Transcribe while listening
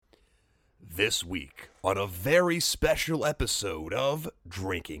This week on a very special episode of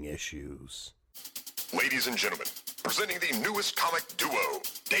Drinking Issues. Ladies and gentlemen, presenting the newest comic duo,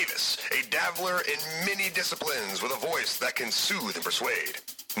 Davis, a dabbler in many disciplines with a voice that can soothe and persuade.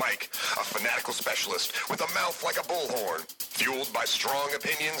 Mike, a fanatical specialist with a mouth like a bullhorn, fueled by strong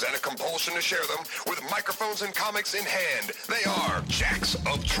opinions and a compulsion to share them. With microphones and comics in hand, they are Jacks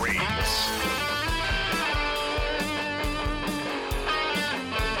of Trades.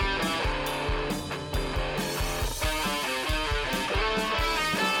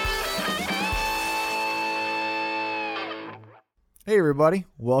 Hey everybody,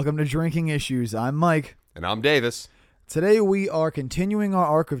 welcome to Drinking Issues. I'm Mike. And I'm Davis. Today we are continuing our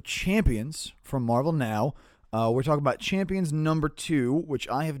arc of Champions from Marvel Now. We're talking about Champions number 2, which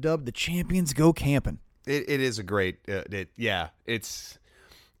I have dubbed the Champions Go Campin'. It is a great, it's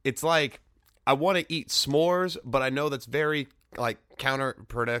like I want to eat s'mores, but I know that's very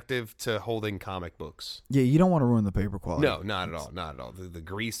counterproductive to holding comic books. Yeah, you don't want to ruin the paper quality. No, not at all, not at all. The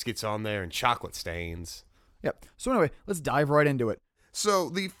grease gets on there and chocolate stains. Yep. So anyway, let's dive right into it. So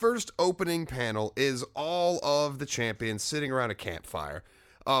the first opening panel is all of the champions sitting around a campfire,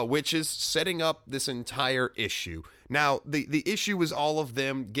 which is setting up this entire issue. Now, the issue is all of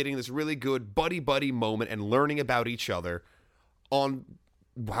them getting this really good buddy-buddy moment and learning about each other on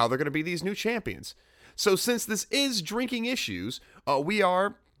how they're going to be these new champions. So since this is Drinking Issues,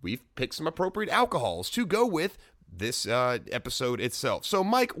 we've picked some appropriate alcohols to go with this episode itself. So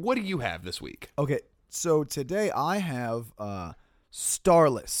Mike, what do you have this week? Okay, so today I have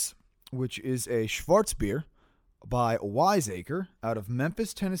Starless, which is a Schwarzbier by Wiseacre out of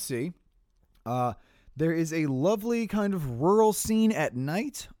Memphis, Tennessee. There is a lovely kind of rural scene at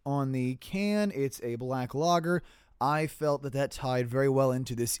night on the can. It's a black lager. I felt that tied very well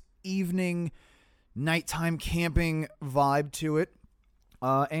into this evening, nighttime camping vibe to it.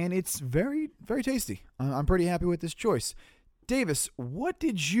 And it's very, very tasty. I'm pretty happy with this choice. Davis, what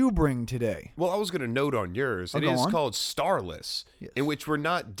did you bring today? Well, I was going to note on yours. It is called Starless, yes, in which we're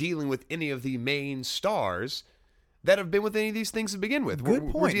not dealing with any of the main stars that have been with any of these things to begin with. We're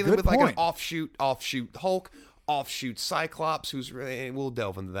dealing with like an offshoot Hulk, offshoot Cyclops, who's really, we'll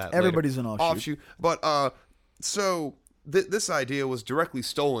delve into that Everybody's later. an offshoot. But so this idea was directly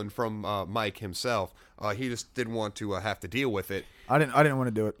stolen from Mike himself. He just didn't want to have to deal with it. I didn't want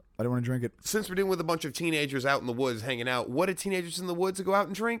to do it. I didn't want to drink it. Since we're dealing with a bunch of teenagers out in the woods hanging out, what did teenagers in the woods go out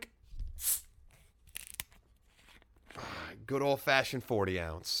and drink? Good old-fashioned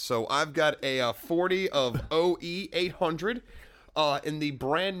 40-ounce. So I've got a 40 of OE 800 in the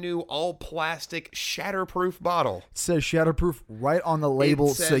brand-new all-plastic shatterproof bottle. It says shatterproof right on the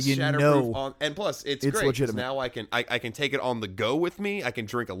label, so you know. And plus, it's it's great. legitimate. Now I can take it on the go with me. I can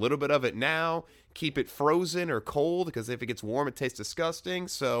drink a little bit of it now, keep it frozen or cold, because if it gets warm, it tastes disgusting.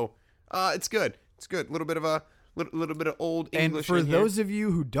 So it's good. It's good. A little bit of old English. And for in here. those of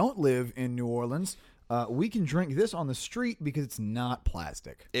you who don't live in New Orleans, we can drink this on the street because it's not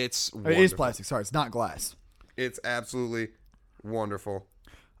plastic. It is plastic. Sorry, it's not glass. It's absolutely wonderful.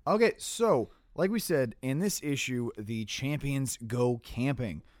 Okay, so like we said, in this issue, the champions go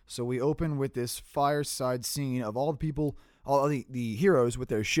camping. So we open with this fireside scene of all the people, all the heroes with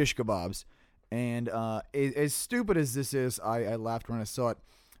their shish kebabs. And as stupid as this is, I laughed when I saw it.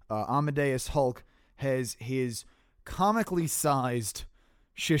 Amadeus Hulk has his comically sized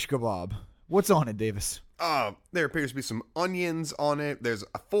shish kebab. What's on it, Davis? There appears to be some onions on it. There's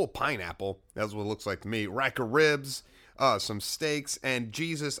a full pineapple. That's what it looks like to me. Rack of ribs, some steaks, and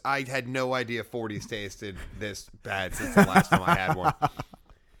Jesus, I had no idea 40s tasted this bad since the last time I had one.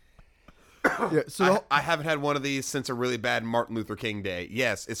 Yeah, so I haven't had one of these since a really bad Martin Luther King Day.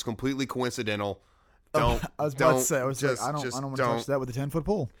 Yes, it's completely coincidental. I was about to say, I don't want to touch that with a 10-foot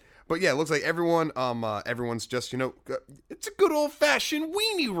pole. But yeah, it looks like everyone's just, it's a good old-fashioned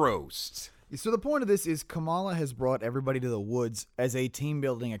weenie roast. So the point of this is Kamala has brought everybody to the woods as a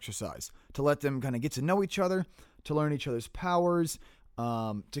team-building exercise to let them kind of get to know each other, to learn each other's powers,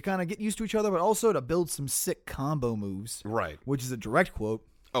 to kind of get used to each other, but also to build some sick combo moves. Right. Which is a direct quote.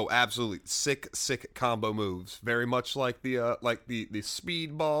 Oh, absolutely. Sick combo moves. Very much like the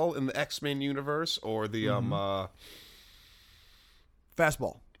speedball in the X-Men universe or the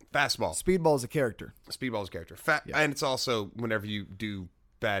Fastball. Speedball is a character. Speedball is a character. Yeah. And it's also whenever you do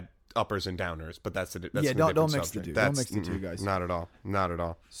bad uppers and downers, but that's don't mix subject. the two. Don't mix the two, guys. Not at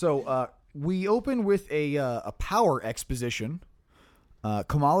all. So we open with a power exposition.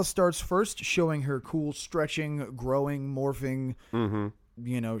 Kamala starts first, showing her cool stretching, growing, morphing,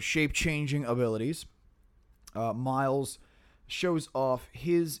 shape-changing abilities. Miles shows off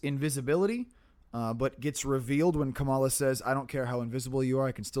his invisibility, but gets revealed when Kamala says, "I don't care how invisible you are,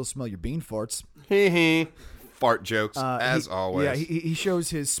 I can still smell your bean farts." Fart jokes as always. Yeah, he shows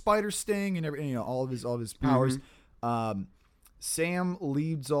his spider sting and every, all of his powers. Sam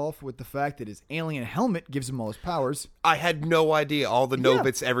leads off with the fact that his alien helmet gives him all his powers. I had no idea all the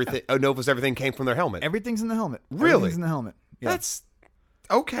Novas, everything came from their helmet. Everything's in the helmet. Really? Everything's in the helmet. Yeah. That's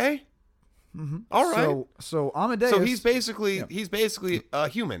okay. All right. So Amadeus. So he's basically a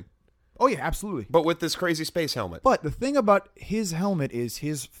human, Oh yeah, absolutely. but with this crazy space helmet. But the thing about his helmet is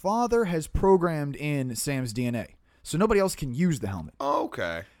his father has programmed in Sam's DNA, so nobody else can use the helmet.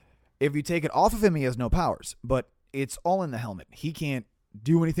 Okay. If you take it off of him, he has no powers. But it's all in the helmet. He can't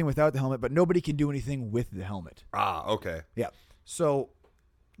do anything without the helmet, but nobody can do anything with the helmet. Okay. Yeah. So,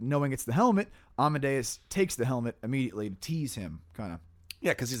 knowing it's the helmet, Amadeus takes the helmet immediately to tease him, kind of.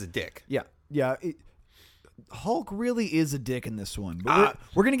 Yeah, because he's a dick. Yeah. Yeah. Hulk really is a dick in this one. But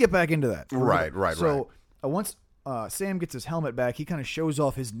we're going to get back into that. Right. So, once Sam gets his helmet back, he kind of shows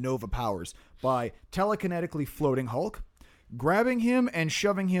off his Nova powers by telekinetically floating Hulk, grabbing him and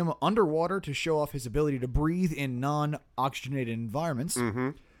shoving him underwater to show off his ability to breathe in non-oxygenated environments,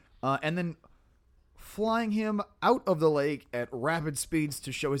 and then flying him out of the lake at rapid speeds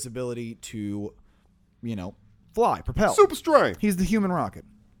to show his ability to, fly, propel. Super strength. He's the human rocket.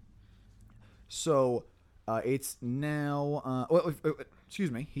 So it's now...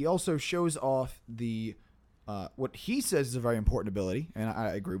 excuse me. He also shows off the... what he says is a very important ability, and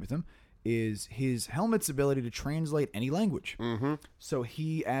I agree with him, is his helmet's ability to translate any language. So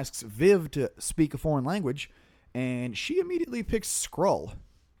he asks Viv to speak a foreign language, and she immediately picks Skrull,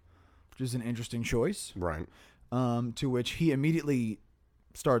 which is an interesting choice. Right. To which he immediately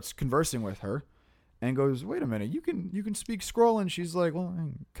starts conversing with her and goes, "Wait a minute, you can speak Skrull?" And she's like, "Well, I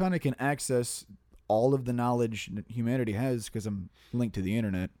kind of can access all of the knowledge that humanity has because I'm linked to the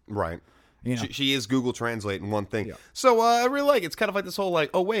internet." Right. She is Google Translate in one thing. Yeah. So I really like it. It's kind of like this whole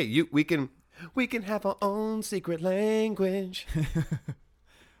like, oh wait, we can have our own secret language.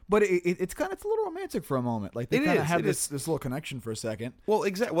 But it's a little romantic for a moment. Like they kind of have this little connection for a second. Well,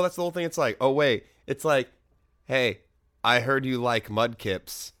 exactly. Well, that's the whole thing. It's like, oh wait, it's like, hey, I heard you like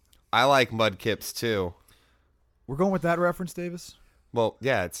Mudkips. I like Mudkips too. We're going with that reference, Davis? Well,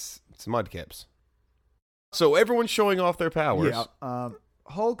 yeah, it's Mudkips. So everyone's showing off their powers. Yeah.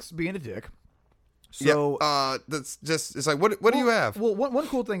 Hulk's being a dick. So that's just it's like what do you have? Well, one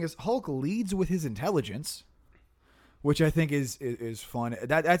cool thing is Hulk leads with his intelligence, which I think is fun.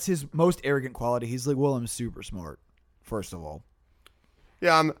 That's his most arrogant quality. He's like, "Well, I'm super smart." First of all.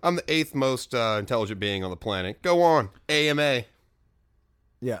 Yeah, I'm the 8th most intelligent being on the planet. Go on, AMA.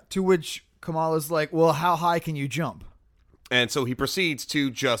 Yeah. To which Kamala's like, "Well, how high can you jump?" And so he proceeds to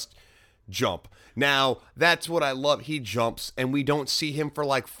just jump. Now, that's what I love. He jumps, and we don't see him for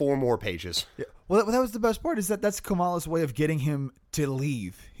like 4 more pages. Yeah. Well, that was the best part, is that's Kamala's way of getting him to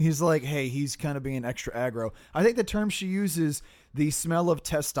leave. He's like, hey, he's kind of being extra aggro. I think the term she uses, the smell of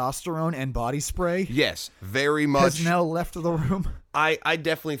testosterone and body spray. Yes, very much. Has now left the room. I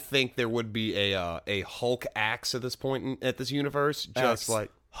definitely think there would be a Hulk axe at this point at this universe. Just Axe.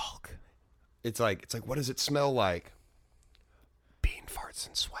 like Hulk. It's like, what does it smell like? Bean farts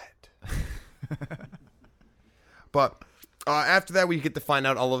and sweat. But after that, we get to find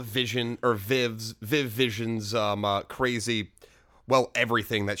out all of Viv Vision's crazy,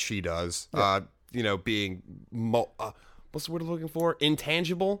 everything that she does. Yeah. Being what's the word I'm looking for?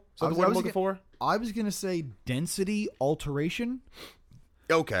 Intangible. Is that the word I'm looking for? I was gonna say density alteration.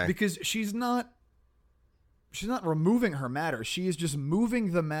 Okay. Because she's not removing her matter. She is just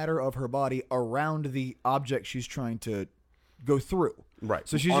moving the matter of her body around the object she's trying to go through. Right.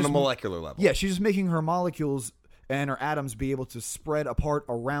 So she's on just, a molecular level. Yeah, she's just making her molecules and her atoms be able to spread apart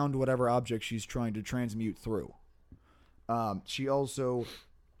around whatever object she's trying to transmute through. She also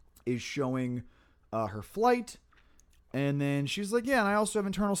is showing her flight, and then she's like, yeah, and I also have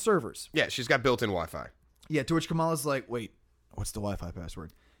internal servers. Yeah, she's got built-in Wi-Fi. Yeah, to which Kamala's like, wait, what's the Wi-Fi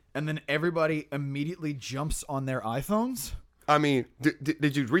password? And then everybody immediately jumps on their iPhones. I mean,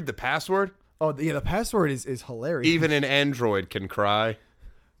 did you read the password? Oh, yeah, the password is hilarious. Even an Android can cry.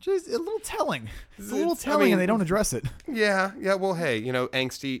 Just a little telling. It's a little telling, and they don't address it. Yeah. Well, hey,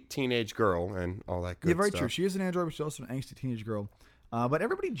 angsty teenage girl and all that good stuff. Yeah, very true. She is an android, but she's also an angsty teenage girl. But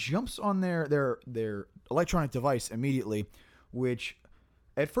everybody jumps on their electronic device immediately, which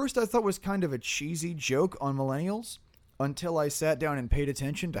at first I thought was kind of a cheesy joke on millennials, until I sat down and paid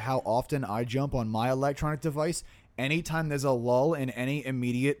attention to how often I jump on my electronic device anytime there's a lull in any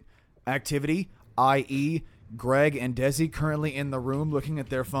immediate activity, i.e., Greg and Desi currently in the room looking at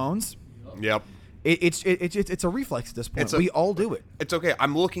their phones. Yep. It's a reflex at this point. We all do it. It's okay.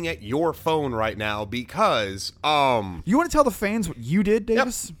 I'm looking at your phone right now because You want to tell the fans what you did,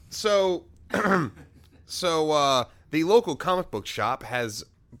 Davis? Yep. So the local comic book shop has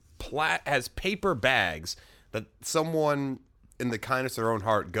paper bags that someone in the kindness of their own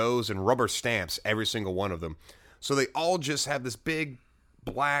heart goes and rubber stamps every single one of them. So they all just have this big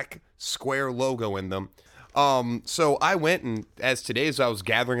black square logo in them. So I went and as I was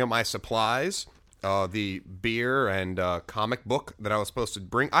gathering up my supplies, the beer and comic book that I was supposed to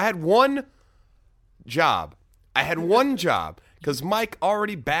bring, I had one job. Because Mike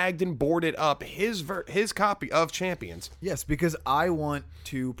already bagged and boarded up his copy of Champions. Yes, because I want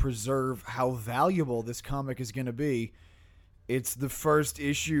to preserve how valuable this comic is going to be. It's the first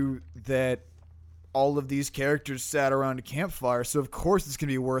issue that all of these characters sat around a campfire, so of course it's going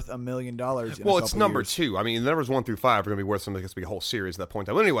to be worth $1 million. Well, it's number 2. I mean, the numbers 1 through 5 are going to be worth something. It's going to be a whole series at that point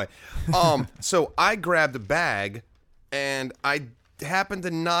in time. But anyway, so I grabbed a bag, and I happened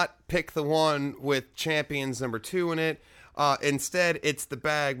to not pick the one with Champions number 2 in it. Instead, it's the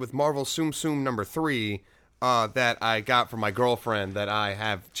bag with Marvel Tsum Tsum number 3 that I got from my girlfriend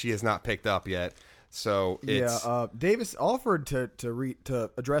that she has not picked up yet. So it's Davis offered to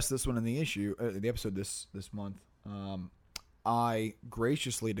address this one in the episode this month. I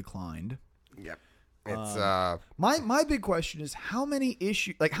graciously declined. Yep. It's my big question is how many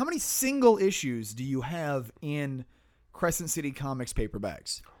single issues do you have in Crescent City Comics paper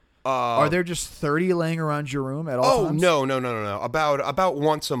bags? Are there just 30 laying around your room at all times? No. About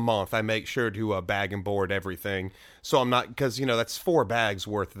once a month, I make sure to bag and board everything. So I'm not, because, that's 4 bags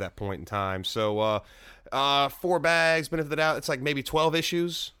worth at that point in time. So 4 bags, benefit of the doubt, it's like maybe 12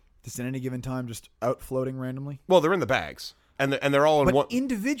 issues. Just at any given time, just out floating randomly? Well, they're in the bags. And they're all in one.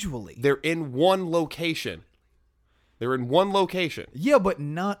 Individually? They're in one location. Yeah, but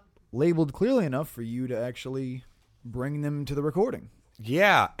not labeled clearly enough for you to actually bring them to the recording.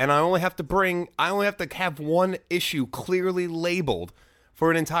 Yeah, and I only have to have one issue clearly labeled for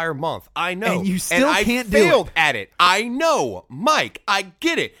an entire month. I know. And you still can't do it. I failed at it. I know. Mike, I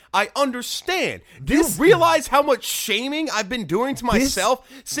get it. I understand. Do you realize how much shaming I've been doing to myself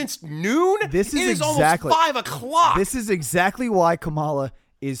since noon? It is almost 5 o'clock. This is exactly why Kamala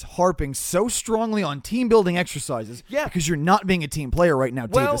is harping so strongly on team building exercises. Yeah. Because you're not being a team player right now,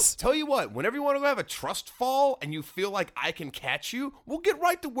 Davis. Well, tell you what, whenever you want to have a trust fall and you feel like I can catch you, we'll get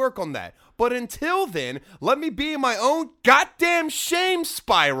right to work on that. But until then, let me be in my own goddamn shame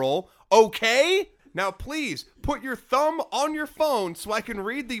spiral, okay? Now, please, put your thumb on your phone so I can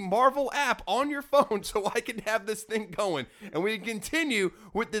read the Marvel app on your phone so I can have this thing going. And we can continue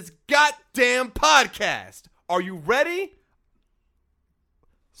with this goddamn podcast. Are you ready?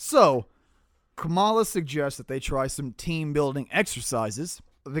 So, Kamala suggests that they try some team-building exercises.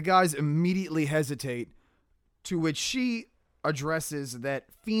 The guys immediately hesitate, to which she addresses that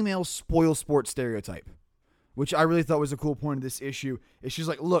female spoil sport stereotype, which I really thought was a cool point of this issue. Is she's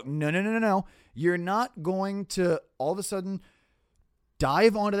like, look, no. You're not going to all of a sudden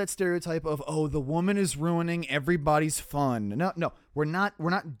dive onto that stereotype of, oh, the woman is ruining everybody's fun. No, we're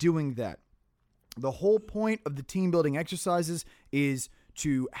not doing that. The whole point of the team-building exercises is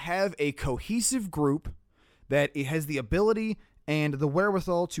to have a cohesive group that it has the ability and the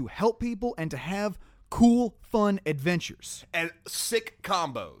wherewithal to help people and to have cool, fun adventures. And sick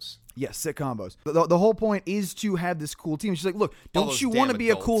combos. Yes, sick combos. The whole point is to have this cool team. She's like, look, don't you want to be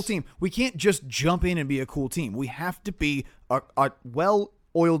a cool team? We can't just jump in and be a cool team. We have to be a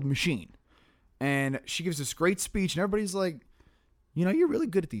well-oiled machine. And she gives this great speech, and everybody's like, you're really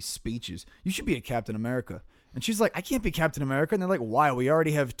good at these speeches. You should be a Captain America. And she's like, I can't be Captain America. And they're like, why? We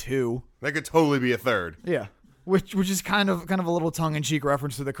already have 2. That could totally be a 3rd. Yeah. Which is kind of a little tongue-in-cheek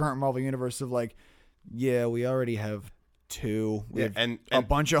reference to the current Marvel Universe of like, yeah, we already have 2. We have and a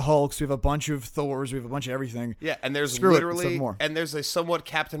bunch of Hulks. We have a bunch of Thors. We have a bunch of everything. Yeah, and there's there's a somewhat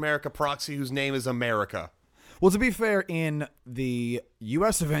Captain America proxy whose name is America. Well, to be fair, in the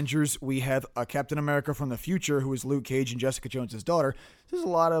U.S. Avengers, we have a Captain America from the future who is Luke Cage and Jessica Jones' daughter. There's a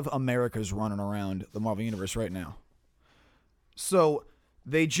lot of Americas running around the Marvel Universe right now. So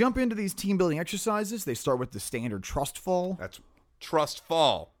they jump into these team-building exercises. They start with the standard trust fall. That's trust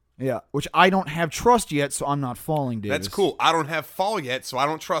fall. Yeah, which I don't have trust yet, so I'm not falling, Davis. That's cool. I don't have fall yet, so I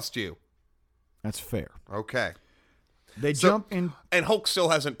don't trust you. That's fair. Okay. They jump in, and Hulk still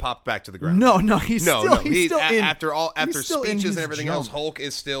hasn't popped back to the ground. No, he's still after speeches and everything else. Hulk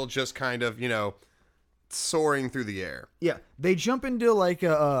is still just kind of soaring through the air. Yeah, they jump into like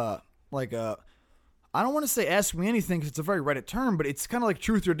a I don't want to say ask me anything because it's a very Reddit term, but it's kind of like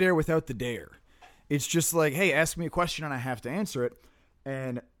truth or dare without the dare. It's just like, hey, ask me a question and I have to answer it.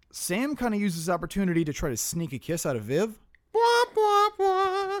 And Sam kind of uses this opportunity to try to sneak a kiss out of Viv, Wah, wah,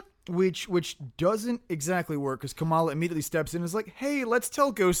 wah. which doesn't exactly work because Kamala immediately steps in and is like, hey, let's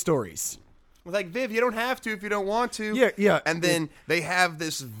tell ghost stories. Like, Viv, you don't have to if you don't want to. Yeah. And then they have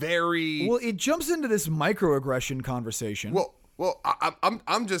this very... Well, it jumps into this microaggression conversation. Well,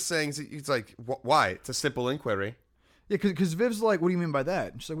 I'm just saying, it's like, why? It's a simple inquiry. Yeah, because Viv's like, what do you mean by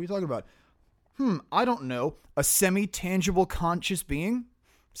that? And she's like, what are you talking about? I don't know. A semi-tangible conscious being?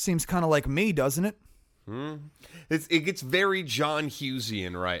 Seems kind of like me, doesn't it? It gets very John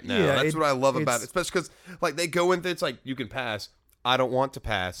Hughesian right now. Yeah, That's what I love about it. Especially because, like, they go into it's like, you can pass. I don't want to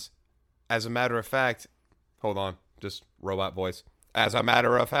pass. As a matter of fact, hold on, just robot voice. As a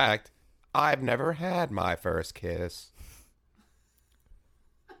matter of fact, I've never had my first kiss.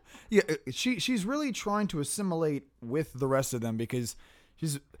 Yeah, she's really trying to assimilate with the rest of them because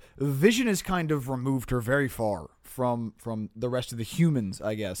Vision has kind of removed her very far from the rest of the humans,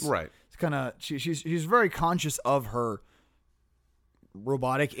 I guess. Right. It's kind of she's very conscious of her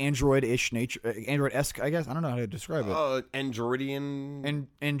robotic android-ish nature, android-esque, I guess. I don't know how to describe it. Androidian.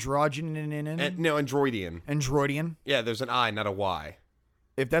 Androgynian. No, Androidian. Androidian. Yeah, there's an I, not a Y.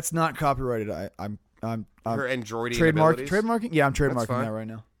 If that's not copyrighted, I'm Her Androidian trademarking. abilities? Yeah, I'm trademarking fine. that right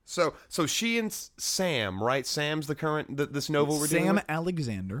now. So she and Sam, right? Sam's the current this Nova we're dealing Sam with?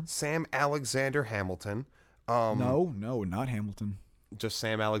 Alexander. Sam Alexander Hamilton. No, not Hamilton. Just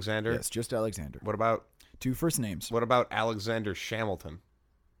Sam Alexander. Yes, just Alexander. What about 2 first names. What about Alexander Shamilton?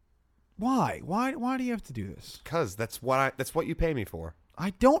 Why? Why do you have to do this? Because that's what you pay me for. I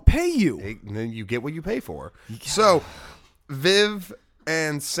don't pay you. And then you get what you pay for. So Viv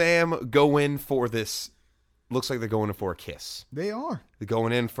and Sam go in for this. Looks like they're going in for a kiss. They are. They're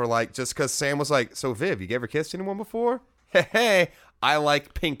going in for just because Sam was like, so Viv, you ever kissed anyone before? Hey, I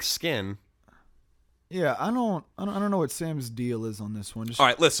like pink skin. Yeah, I don't know what Sam's deal is on this one. All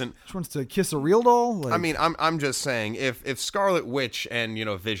right, listen. Just wants to kiss a real doll. Like, I mean, I'm just saying, if Scarlet Witch and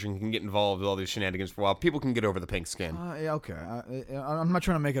Vision can get involved with all these shenanigans for a while, people can get over the pink skin. yeah, okay. I'm not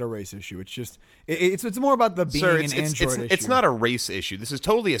trying to make it a race issue. It's just it's more about the being Sir, an android issue. It's not a race issue. This is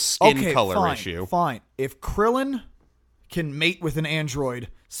totally a skin color fine, issue. Fine. If Krillin can mate with an android,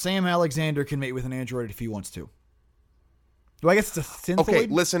 Sam Alexander can mate with an android if he wants to. Do I guess it's a synthoid? Okay,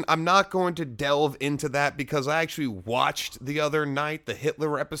 listen, I'm not going to delve into that because I actually watched the other night the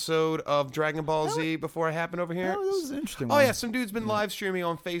Hitler episode of Dragon Ball Z before it happened over here. That was an interesting Oh, one. yeah, some dude's been live streaming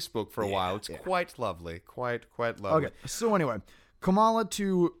on Facebook for a while. It's quite lovely. Quite lovely. Okay, so anyway, Kamala,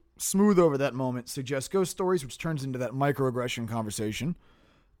 to smooth over that moment, suggests ghost stories, which turns into that microaggression conversation.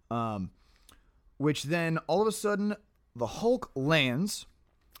 Which then, all of a sudden, the Hulk lands,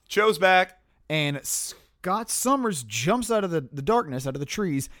 Joe's back. and Scott Summers jumps out of the darkness, out of the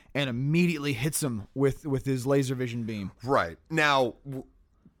trees, and immediately hits him with his laser vision beam. Right. Now,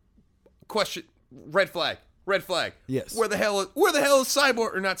 question, red flag. Yes. Where the hell is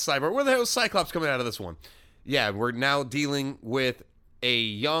Cyborg, or not Cyborg, where the hell is Cyclops coming out of this one? Yeah, we're now dealing with a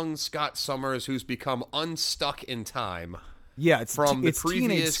young Scott Summers who's become unstuck in time. Yeah, it's From the it's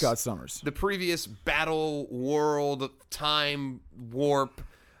previous teenage Scott Summers. The previous battle world time warp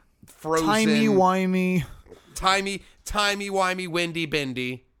frozen Timey-wimey. timey-wimey windy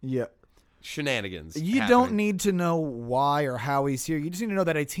bendy Yeah. shenanigans. You happening. don't need to know why or how he's here. You just need to know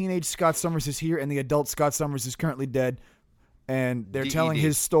that a teenage Scott Summers is here and the adult Scott Summers is currently dead. And they're DED. telling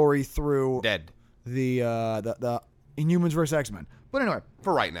his story through Dead the Inhumans vs. X-Men. But anyway,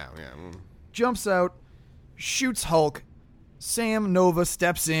 for right now. Yeah. jumps out, shoots Hulk. Sam Nova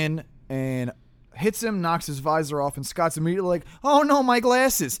steps in and hits him, knocks his visor off, and Scott's immediately like, "Oh no, my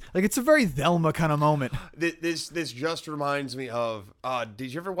glasses!" Like it's a very Velma kind of moment. This just reminds me of.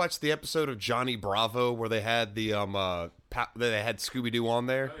 Did you ever watch the episode of Johnny Bravo where they had they had Scooby Doo on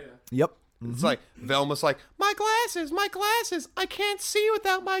there? Oh, yeah. Yep. It's like Velma's like, my glasses, I can't see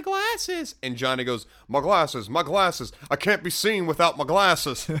without my glasses. And Johnny goes, my glasses, I can't be seen without my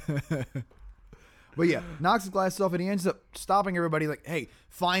glasses. But yeah, knocks his glasses off, and he ends up stopping everybody like, "Hey,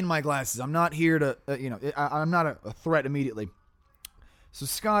 find my glasses. I'm not here to, I'm not a threat immediately." So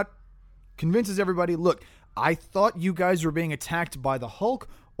Scott convinces everybody, "Look, I thought you guys were being attacked by the Hulk,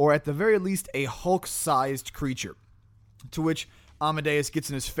 or at the very least, a Hulk-sized creature." To which Amadeus gets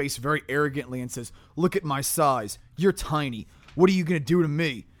in his face very arrogantly and says, "Look at my size. You're tiny. What are you going to do to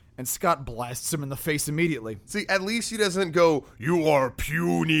me?" And Scott blasts him in the face immediately. See, at least he doesn't go, "You are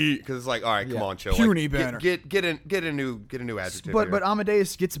puny," because it's like, all right, come on, chill. Puny like, banner. Get a new adjective. But here.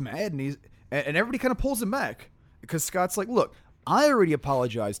 Amadeus gets mad and everybody kind of pulls him back because Scott's like, "Look, I already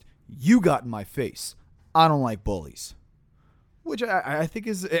apologized. You got in my face. I don't like bullies." which I think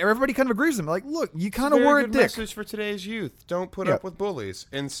is everybody kind of agrees with him. Like, look, you kind of Very were a good dick. message for today's youth. Don't put Yeah. up with bullies.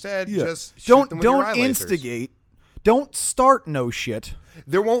 Instead, Yeah. just shoot them with your don't eye lasers. instigate. Don't start no shit.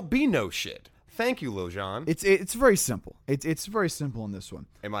 There won't be no shit. Thank you, Lil Jon. It's very simple. It's very simple in this one.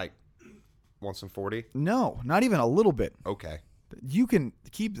 Hey, Mike, want some 40? No, not even a little bit. Okay. You can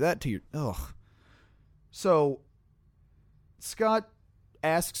keep that to your. Ugh. So, Scott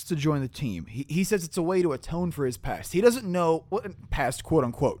asks to join the team. He says it's a way to atone for his past. He doesn't know what past, quote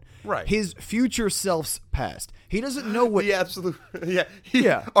unquote. Right. His future self's past. He doesn't know what. The absolute. Yeah.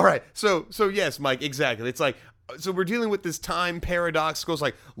 Yeah. All right. So yes, Mike. Exactly. It's like. So we're dealing with this time paradox. Goes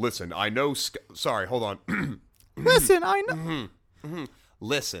like, listen, I know. Sorry, hold on. Listen, I know.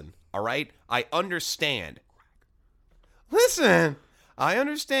 Listen. All right. I understand. Listen. I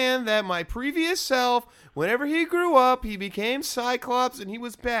understand that my previous self, whenever he grew up, he became Cyclops and he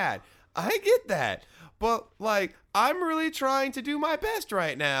was bad. I get that. But, like, I'm really trying to do my best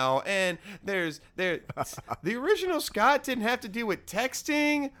right now. And the original Scott didn't have to deal with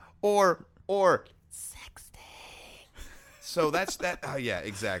texting or sexting. So that's that. Oh, yeah,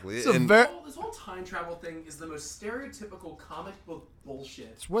 exactly. So And- This whole time travel thing is the most stereotypical comic book bullshit.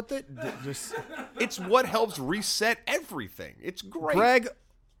 It's what they just. it's what helps reset everything. It's great. Greg,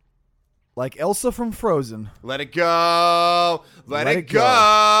 like Elsa from Frozen. Let it go. Let it go.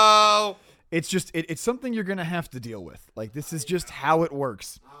 go. It's just it's something you're gonna have to deal with. Like, this is just how it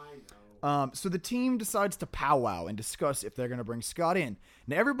works. I know. So the team decides to powwow and discuss if they're gonna bring Scott in.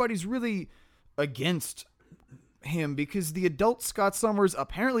 Now everybody's really against him because the adult Scott Summers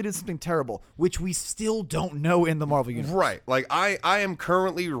apparently did something terrible, which we still don't know in the Marvel universe. Right. Like I am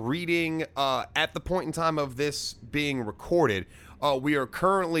currently reading at the point in time of this being recorded, we are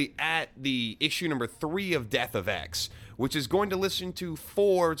currently at the issue number 3 of Death of X, which is going to listen to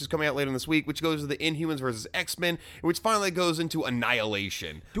 4, which is coming out later in this week, which goes to the Inhumans versus X-Men, which finally goes into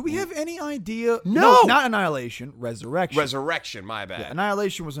Annihilation. Do we have any idea? No! Not Annihilation, Resurrection. Resurrection, my bad.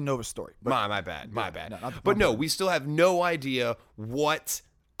 Annihilation was a Nova story. But My bad. My bad. not But no, bad. we still have no idea what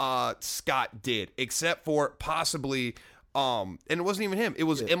Scott did, except for possibly, and it wasn't even him. It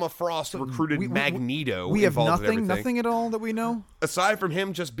was Emma Frost recruited Magneto. We have involved in everything. nothing at all that we know. Aside from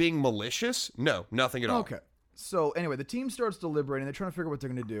him just being malicious, no, nothing at all. Okay. So anyway, the team starts deliberating. They're trying to figure out what they're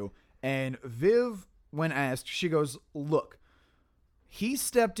going to do. And Viv, when asked, she goes, look, he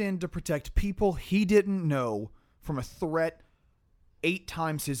stepped in to protect people he didn't know from a threat 8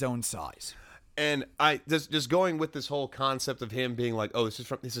 times his own size. And I just going with this whole concept of him being like, oh, this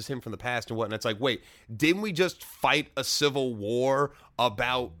is him from the past and whatnot. It's like, wait, didn't we just fight a civil war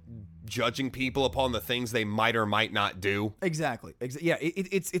about judging people upon the things they might or might not do? Exactly. Yeah,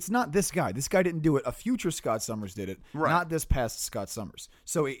 it's not this guy. This guy didn't do it. A future Scott Summers did it, Right. not this past Scott Summers.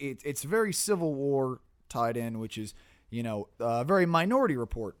 So it's very Civil War tied in, which is, a very Minority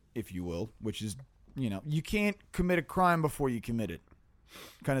Report, if you will, which is, you can't commit a crime before you commit it,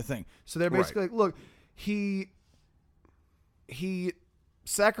 kind of thing. So they're basically like, look, he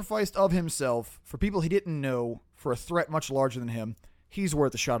sacrificed of himself for people he didn't know for a threat much larger than him. He's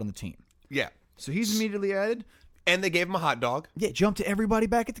worth a shot on the team. Yeah. So he's immediately added. And they gave him a hot dog. Yeah, jump to everybody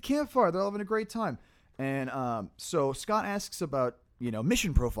back at the campfire. They're all having a great time. And so Scott asks about,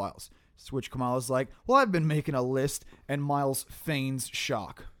 mission profiles, to which Kamala's like, well, I've been making a list, and Miles feigns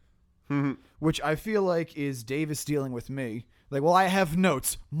shock. Which I feel like is Davis dealing with me. Like, well, I have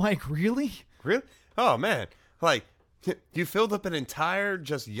notes. Mike, really? Really? Oh, man. Like, you filled up an entire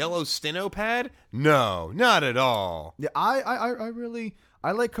just yellow steno pad? No, not at all. Yeah, I really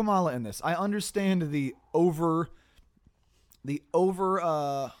like Kamala in this. I understand the over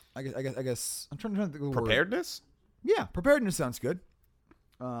I guess I'm trying to think of the word. Preparedness? Yeah, preparedness sounds good.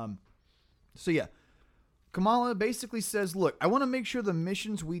 So yeah, Kamala basically says, look, I want to make sure the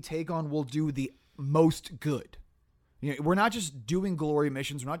missions we take on will do the most good. We're not just doing glory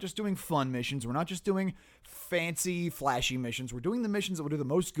missions. We're not just doing fun missions. We're not just doing fancy, flashy missions. We're doing the missions that will do the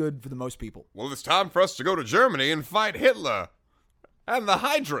most good for the most people. Well, it's time for us to go to Germany and fight Hitler and the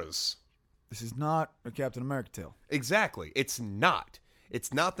Hydras. This is not a Captain America tale. Exactly. It's not.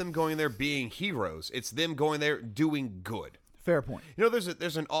 It's not them going there being heroes. It's them going there doing good. Fair point. There's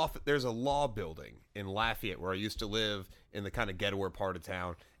a law building in Lafayette where I used to live in the kind of ghettoer part of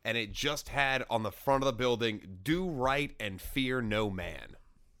town, and it just had on the front of the building, do right and fear no man.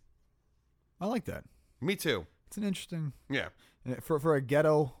 I like that. Me too. It's an interesting Yeah. for a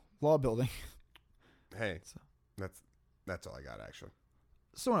ghetto law building. Hey, that's all I got actually.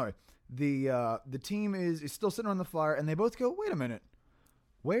 So anyway, the team is still sitting on the fire, and they both go, wait a minute,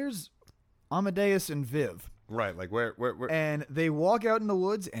 where's Amadeus and Viv? Right, like where And they walk out in the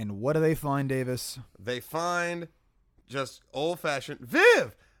woods, and what do they find, Davis? they find just old-fashioned.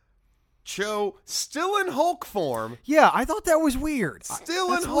 Viv! Cho, still in Hulk form, Yeah, I thought that was weird.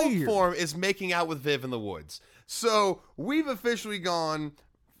 still in Hulk form, is making out with Viv in the woods. So we've officially gone,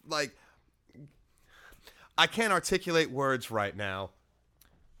 like, I can't articulate words right now,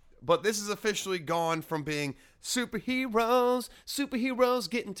 but this is officially gone from being superheroes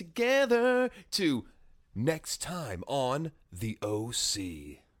getting together to next time on The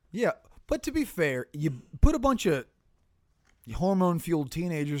OC. Yeah, but to be fair, you put a bunch of hormone-fueled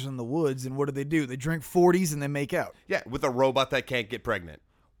teenagers in the woods, and what do? They drink 40s and they make out. Yeah, with a robot that can't get pregnant.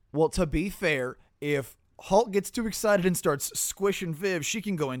 Well, to be fair, if Hulk gets too excited and starts squishing Viv, she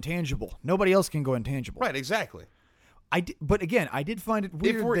can go intangible. Nobody else can go intangible. Right, exactly. But again, I did find it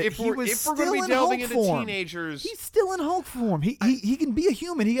weird that he was if we're still going to be in delving Hulk into form. teenagers, He's still in Hulk form. He can be a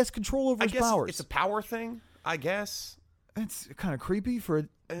human. He has control over I his guess powers. it's a power thing, I guess. It's kind of creepy for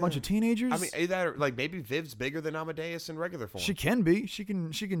a bunch of teenagers. I mean, either like maybe Viv's bigger than Amadeus in regular form. she can be. She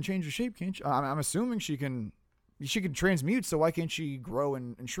can change her shape, can't she? I'm assuming she can. She can transmute. So why can't she grow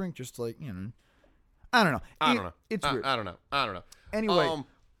and shrink? Just like I don't know. I don't know. It's weird. I don't know. Anyway,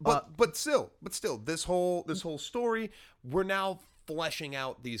 but still, this whole story, we're now fleshing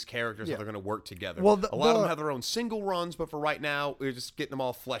out these characters Yeah. that are going to work together. Well, a lot of them have their own single runs, but for right now, we're just getting them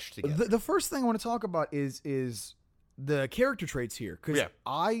all fleshed together. The first thing I want to talk about is the character traits here, because Yeah.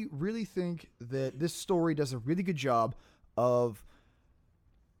 I really think that this story does a really good job of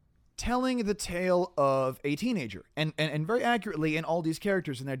telling the tale of a teenager, and very accurately in all these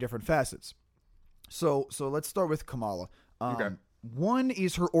characters in their different facets. So let's start with Kamala. Okay. One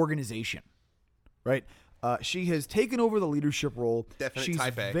is her organization, right? She has taken over the leadership role. Definite She's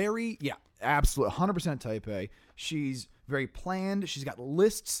type A. very, absolutely, 100% type A. She's very planned. She's got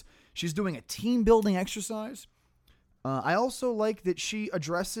lists. She's doing a team building exercise. I also like that she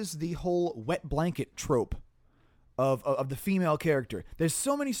addresses the whole wet blanket trope of the female character. There's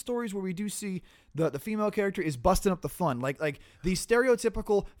so many stories where we do see the female character is busting up the fun, like the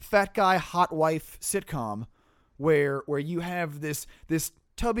stereotypical fat guy hot wife sitcom, where you have this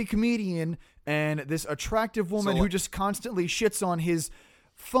tubby comedian and this attractive woman who just constantly shits on his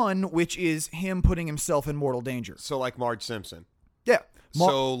fun, which is him putting himself in mortal danger. So like Marge Simpson. Yeah.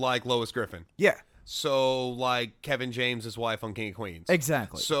 So like Lois Griffin. Yeah. So like Kevin James' wife on King of Queens.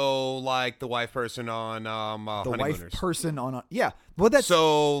 Exactly. So like the wife person on The Honeymooners. wife person on a well that's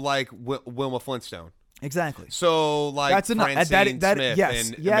So like Wilma Flintstone. exactly. So like That's enough. Francine That- Smith yes,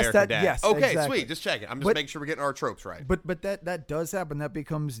 and yes, American that- Dad. yes, Okay, exactly. sweet. Just checking. I'm just But- making sure we're getting our tropes right. But that does happen. That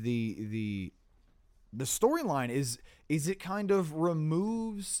becomes the storyline is it kind of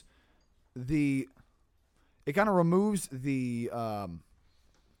removes the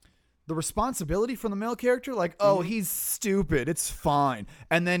responsibility from the male character, like, he's stupid, it's fine.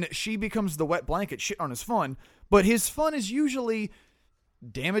 And then she becomes the wet blanket, shit on his fun, but his fun is usually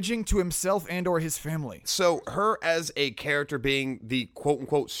damaging to himself and or his family. So her as a character being the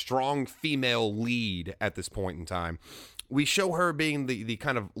quote-unquote strong female lead at this point in time, we show her being the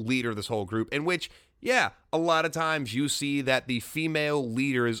kind of leader of this whole group, in which, yeah, a lot of times you see that the female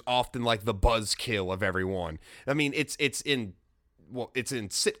leader is often like the buzzkill of everyone. I mean, it's in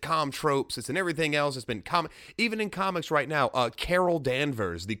sitcom tropes. It's in everything else. It's been even in comics right now. Carol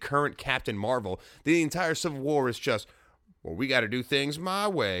Danvers, the current Captain Marvel, the entire Civil War is just, well, we got to do things my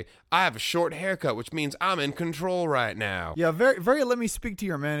way. I have a short haircut, which means I'm in control right now. Yeah, very, very let me speak to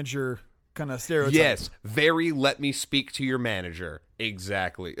your manager kind of stereotype. Yes, very let me speak to your manager.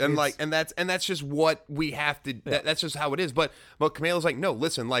 Exactly. And that's just what we have to that's just how it is. But Kamala's like, "No,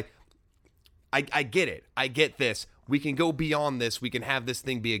 listen, like I get it. I get this. We can go beyond this. We can have this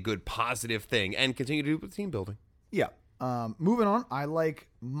thing be a good positive thing and continue to do team building." Yeah. Moving on, I like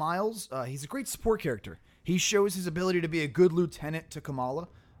Miles. He's a great support character. He shows his ability to be a good lieutenant to Kamala.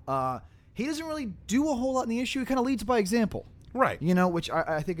 He doesn't really do a whole lot in the issue. He kind of leads by example. Right. You know, which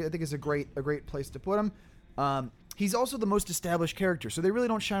I think is a great place to put him. He's also the most established character, so they really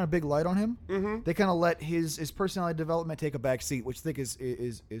don't shine a big light on him. Mm-hmm. They kind of let his personality development take a back seat, which I think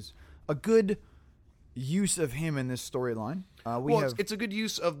is a good use of him in this storyline. It's a good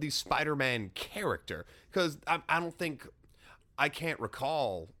use of the Spider-Man character, because I can't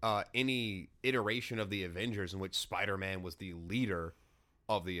recall any iteration of the Avengers in which Spider-Man was the leader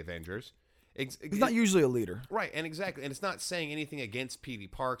of the Avengers. He's not usually a leader. Right, and exactly. And it's not saying anything against P.D.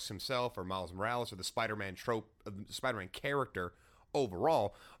 Parks himself or Miles Morales or the Spider-Man trope, the Spider-Man character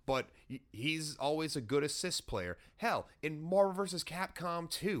overall, but he's always a good assist player. Hell, in Marvel vs. Capcom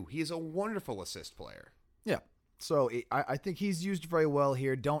 2, he is a wonderful assist player. Yeah. So I think he's used very well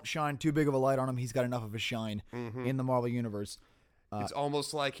here. Don't shine too big of a light on him. He's got enough of a shine in the Marvel Universe. It's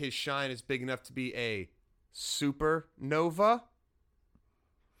almost like his shine is big enough to be a Supernova.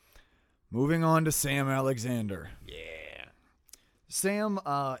 Moving on to Sam Alexander. Yeah. Sam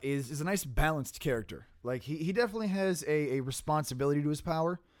is a nice balanced character. Like he definitely has a responsibility to his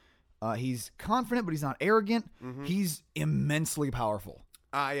power. He's confident, but he's not arrogant. He's immensely powerful.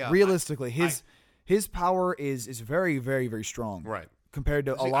 Realistically, his power is very, very, very strong. Right. Compared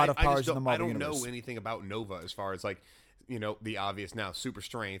to a lot of powers in the Marvel universe. I don't universe. know anything about Nova as far as like, the obvious now super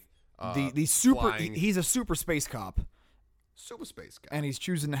strength. The super flying. he's a super space cop. Super space guy. And he's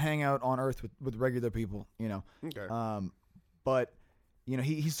choosing to hang out on Earth with regular people, Okay. But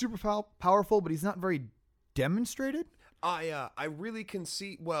he's super powerful, but he's not very demonstrated. I really can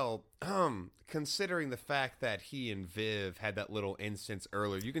see, considering the fact that he and Viv had that little instance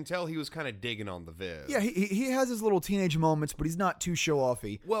earlier, you can tell he was kind of digging on the Viv. Yeah, he has his little teenage moments, but he's not too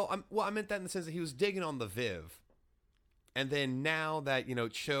show-offy. Well, I meant that in the sense that he was digging on the Viv. And then now that,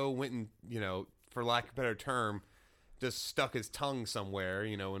 Cho went and, for lack of a better term, just stuck his tongue somewhere,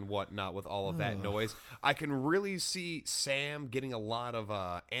 and whatnot with all of that noise, I can really see Sam getting a lot of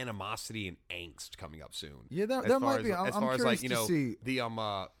animosity and angst coming up soon. Yeah, that might be. As I'm far as curious to see.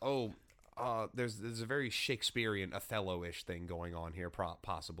 There's a very Shakespearean Othello-ish thing going on here,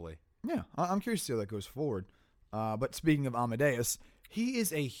 possibly. Yeah, I'm curious to see how that goes forward. But speaking of Amadeus, he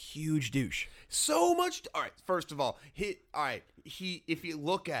is a huge douche. So much. All right. First of all, if you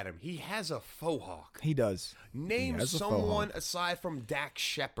look at him, he has a faux hawk. He does. Name someone aside from Dax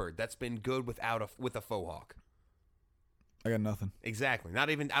Shepard that's been good with a faux hawk. I got nothing. Exactly. I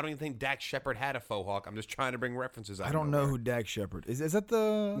don't even think Dax Shepard had a faux hawk. I'm just trying to bring references out. I don't know who Dax Shepard is. Is that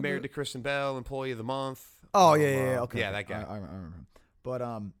the married to Kristen Bell, Employee of the Month? Oh yeah. Okay. Yeah, that guy. I remember him. But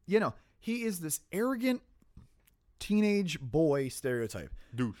he is this arrogant teenage boy stereotype.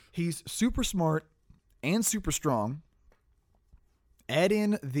 Douche. He's super smart and super strong. Add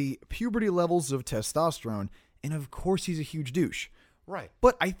in the puberty levels of testosterone, and of course he's a huge douche. Right.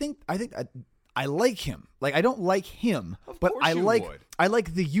 But I think I like him. Like, I don't like him, but I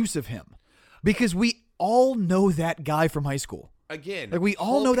like the use of him, because we all know that guy from high school. Again, like we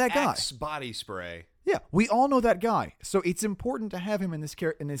all know that guy. Body spray. Yeah, we all know that guy. So it's important to have him in this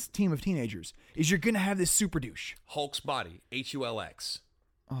team of teenagers. Is you're gonna have this super douche. Hulk's body, HULX.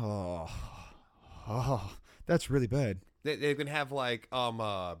 Oh, that's really bad. They can have like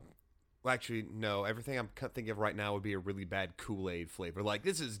actually no. Everything I'm thinking of right now would be a really bad Kool-Aid flavor. Like,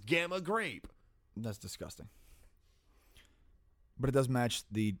 this is Gamma Grape. That's disgusting. But it does match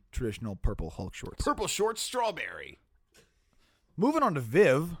the traditional purple Hulk shorts. Purple shorts, strawberry. Moving on to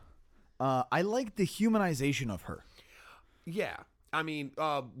Viv. I like the humanization of her. Yeah. I mean,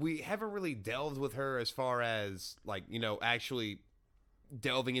 we haven't really delved with her as far as, like, actually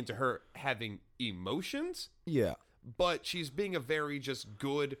delving into her having emotions. Yeah. But she's being a good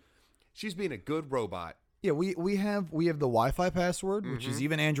robot. Yeah, we have the Wi-Fi password, which is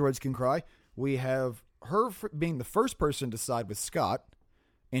even androids can cry. We have her being the first person to side with Scott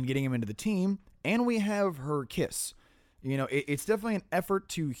and getting him into the team, and we have her kiss. It's definitely an effort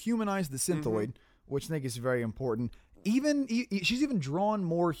to humanize the Synthoid, which I think is very important. She's even drawn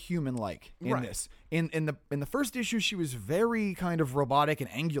more human-like in this. In the first issue, she was very kind of robotic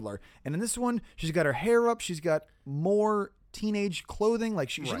and angular, and in this one, she's got her hair up. She's got more teenage clothing. Like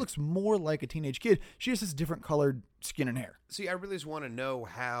she looks more like a teenage kid. She just has different colored skin and hair. See, I really just want to know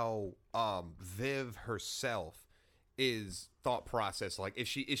how Viv herself is thought process. Like, is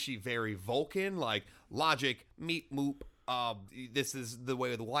she very Vulcan? Like, logic, meet moop. This is the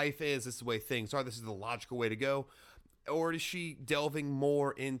way the life is. This is the way things are. This is the logical way to go. Or is she delving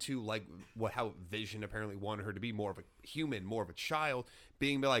more into, like, how Vision apparently wanted her to be, more of a human, more of a child,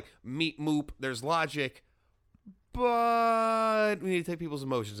 being like, meet moop, there's logic, but we need to take people's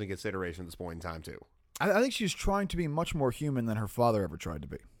emotions in consideration at this point in time, too. I think she's trying to be much more human than her father ever tried to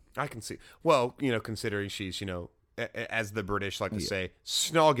be. I can see. Well, considering she's, as the British like to say,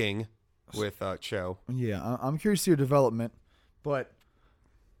 snogging with Cho. Yeah, I'm curious to see her development, but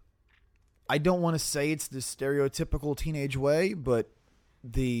I don't want to say it's the stereotypical teenage way, but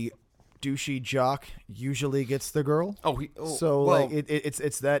the douchey jock usually gets the girl.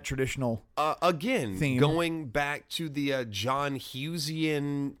 It's that traditional again theme. Going back to the John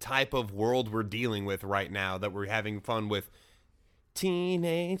Hughesian type of world we're dealing with right now, that we're having fun with.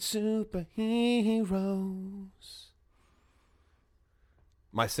 Teenage superheroes.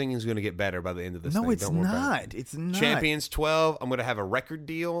 My singing's going to get better by the end of this thing. No, it's not. It's not. Champions 12, I'm going to have a record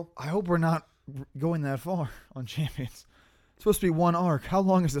deal. I hope we're not going that far on Champions. It's supposed to be one arc. How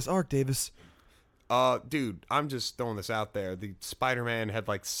long is this arc, Davis? Dude, I'm just throwing this out there. The Spider-Man had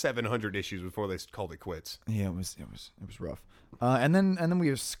like 700 issues before they called it quits. Yeah, it was rough. And then we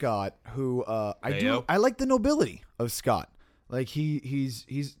have Scott, who Mayo? I like the nobility of Scott. Like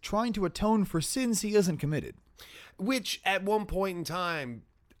he's trying to atone for sins he hasn't committed. Which at one point in time,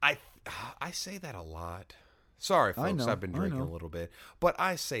 I say that a lot. Sorry, folks, I've been drinking a little bit, but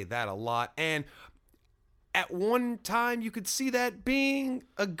I say that a lot. And at one time, you could see that being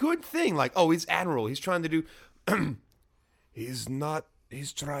a good thing. Like, oh, he's admiral. He's trying to do. He's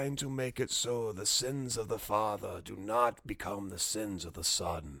trying to make it so the sins of the father do not become the sins of the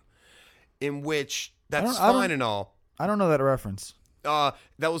son. In which that's fine and all. I don't know that reference. That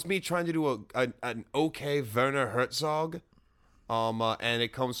was me trying to do an okay Werner Herzog. And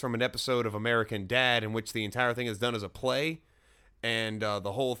it comes from an episode of American Dad in which the entire thing is done as a play. And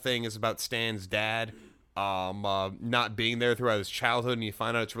the whole thing is about Stan's dad not being there throughout his childhood. And you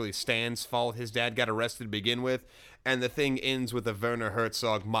find out it's really Stan's fault. His dad got arrested to begin with. And the thing ends with a Werner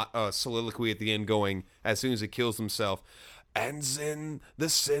Herzog soliloquy at the end going, as soon as he kills himself, "And then the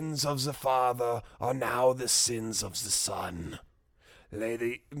sins of the father are now the sins of the son.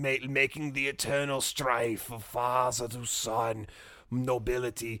 Making the eternal strife of father to son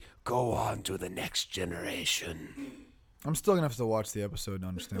nobility go on to the next generation." I'm still gonna have to watch the episode to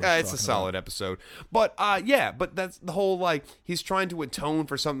understand. Yeah, it's a solid episode, but but that's the whole, like, he's trying to atone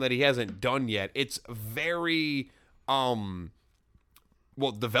for something that he hasn't done yet. It's very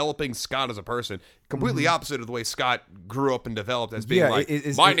developing Scott as a person, completely opposite of the way Scott grew up and developed as being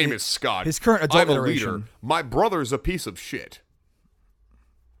my name is Scott. His current adult I'm a iteration. leader. My brother's a piece of shit.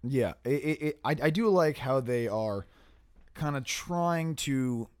 Yeah, I do like how they are kind of trying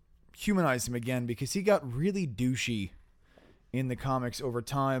to humanize him again, because he got really douchey in the comics over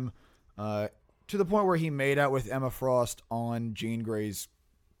time, to the point where he made out with Emma Frost on Jean Grey's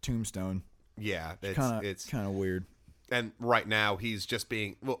tombstone. Yeah, It's kind of weird. And right now he's just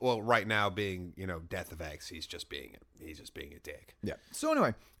being right now being, Death of X. He's just being a dick. Yeah. So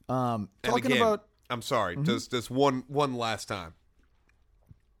anyway, talking again, about. I'm sorry, just one last time.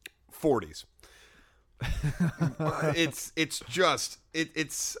 40s.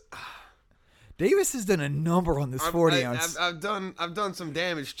 It's Davis has done a number on this 40 ounce. I've done some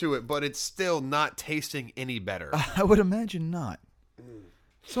damage to it, but it's still not tasting any better. I would imagine not.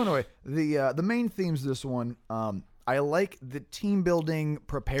 So anyway, the main themes of this one, I like the team building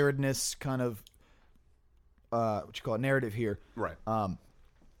preparedness kind of narrative here. Right.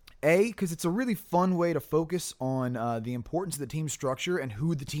 Because it's a really fun way to focus on the importance of the team structure and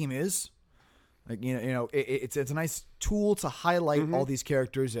who the team is. Like it's a nice tool to highlight all these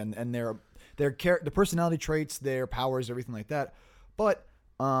characters and their the personality traits, their powers, everything like that. But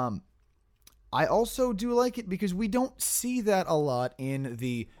I also do like it because we don't see that a lot in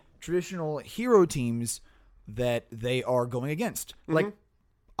the traditional hero teams that they are going against. Like,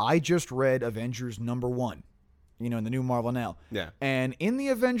 I just read Avengers #1, in the new Marvel Now. Yeah. And in the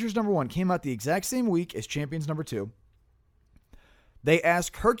Avengers #1, came out the exact same week as Champions #2. They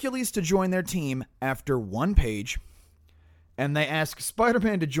ask Hercules to join their team after 1 page, and they ask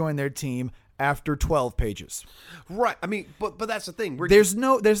Spider-Man to join their team after 12 pages. Right. I mean, but that's the thing. There's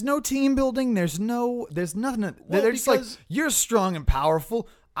no team building. There's nothing. They're just like, you're strong and powerful.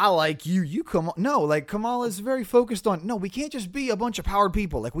 I like you. You come on. No, like, Kamala is very focused on, no, we can't just be a bunch of powered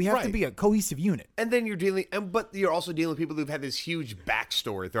people. Like, we have to be a cohesive unit. And then but you're also dealing with people who've had this huge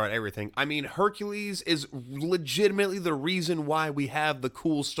backstory throughout everything. I mean, Hercules is legitimately the reason why we have the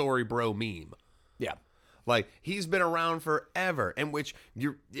cool story bro meme. Yeah. Like, he's been around forever, and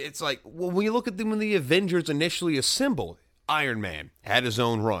it's like, well, when you look at them when the Avengers initially assembled, Iron Man had his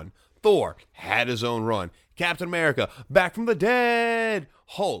own run. Thor had his own run. Captain America, back from the dead.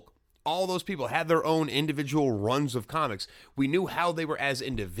 Hulk, all those people had their own individual runs of comics. We knew how they were as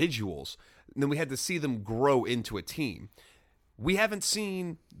individuals, and then we had to see them grow into a team. We haven't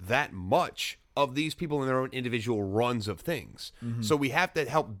seen that much of these people in their own individual runs of things. So we have to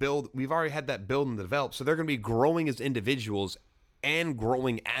help build. We've already had that build and develop, so they're going to be growing as individuals and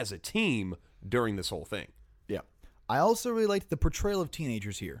growing as a team during this whole thing. Yeah. I also really liked the portrayal of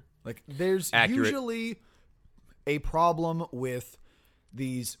teenagers here. Like, there's usually a problem with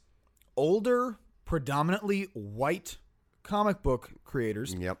these older, predominantly white comic book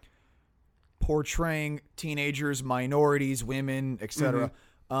creators portraying teenagers, minorities, women, etc.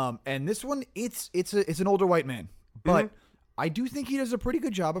 And this one, it's an older white man, but I do think he does a pretty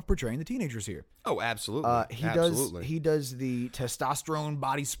good job of portraying the teenagers here. Oh, absolutely. He does the testosterone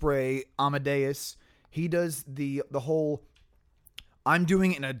body spray Amadeus. He does the whole I'm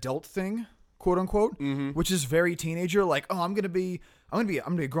doing an adult thing, quote unquote, which is very teenager. Like, oh, I'm gonna be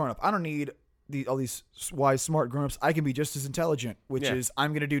grown up. I don't need all these wise, smart grown-ups, I can be just as intelligent, which Yeah. is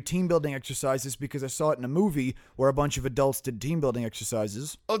I'm going to do team building exercises because I saw it in a movie where a bunch of adults did team building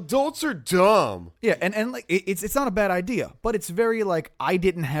exercises. Adults are dumb. Yeah, and like it's not a bad idea, but it's very like I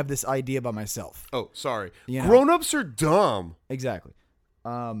didn't have this idea by myself. Oh, sorry. You know. Grown-ups are dumb. Exactly.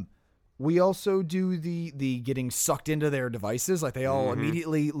 We also do the getting sucked into their devices. Like they all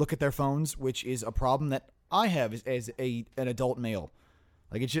immediately look at their phones, which is a problem that I have as an adult male.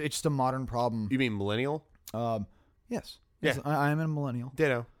 Like it's just a modern problem. You mean millennial? Yes. Yeah. Yes, I am a millennial.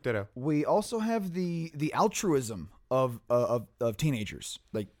 Ditto. We also have the altruism of teenagers.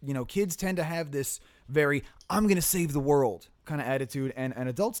 Like, you know, kids tend to have this very I'm going to save the world kind of attitude, and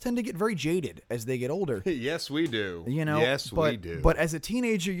adults tend to get very jaded as they get older. Yes, we do. You know, yes, we do. But as a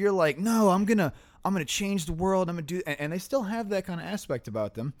teenager, you're like, no, I'm gonna change the world. I'm gonna do, and they still have that kind of aspect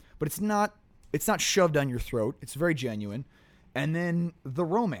about them. But it's not shoved down your throat. It's very genuine. And then the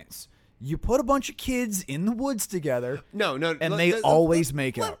romance. You put a bunch of kids in the woods together. No, and they always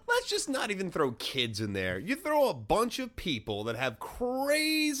make out. Let's just not even throw kids in there. You throw a bunch of people that have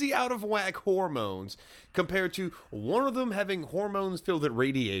crazy out of whack hormones compared to one of them having hormones filled with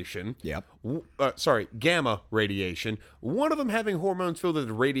radiation. Yep. Gamma radiation. One of them having hormones filled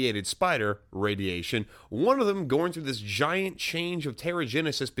with radiated spider radiation. One of them going through this giant change of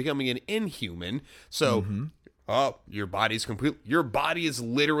pterogenesis, becoming an inhuman. So. Oh, your body is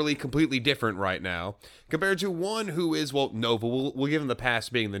literally completely different right now compared to one who is, well, Nova, we'll give him the pass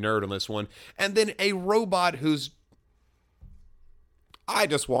being the nerd on this one, and then a robot who's, I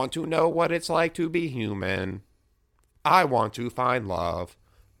just want to know what it's like to be human. I want to find love,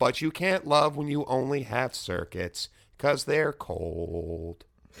 but you can't love when you only have circuits, 'cause they're cold.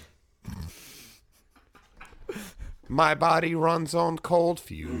 My body runs on cold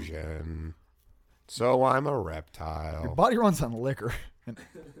fusion. So I'm a reptile. Your body runs on liquor.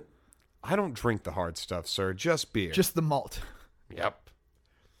 I don't drink the hard stuff, sir. Just beer. Just the malt. Yep.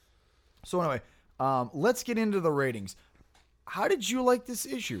 So anyway, let's get into the ratings. How did you like this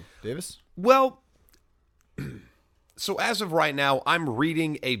issue, Davis? Well, so as of right now, I'm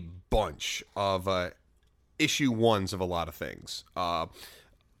reading a bunch of issue ones of a lot of things.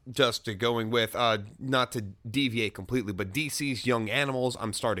 Just to going with, not to deviate completely, but DC's Young Animals,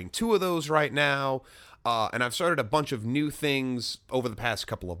 I'm starting 2 of those right now, and I've started a bunch of new things over the past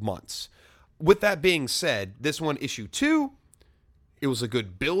couple of months. With that being said, this one, issue 2, it was a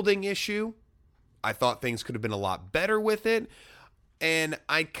good building issue. I thought things could have been a lot better with it, and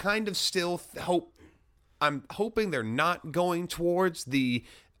I kind of still I'm hoping they're not going towards the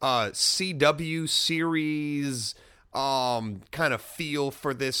CW series kind of feel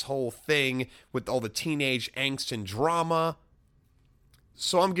for this whole thing with all the teenage angst and drama.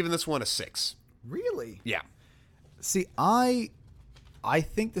 So I'm giving this one a 6. Really? Yeah. See, I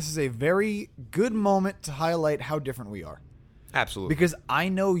think this is a very good moment to highlight how different we are. Absolutely. Because I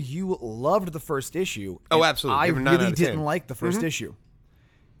know you loved the first issue. Oh, and absolutely. I Give it a 9 really out of 10. didn't like the first issue.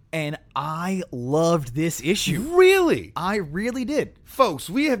 And I loved this issue. Really? I really did. Folks,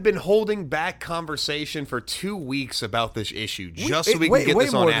 we have been holding back conversation for 2 weeks about this issue just so we can get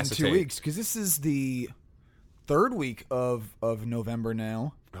this on way more acetate. than 2 weeks, because this is the 3rd week of November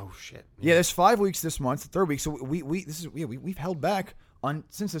now. Oh shit. Yeah, there's 5 weeks this month, 3rd week. So we've held back on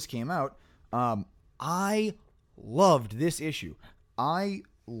since this came out. I loved this issue. I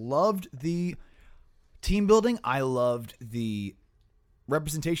loved the team building. I loved the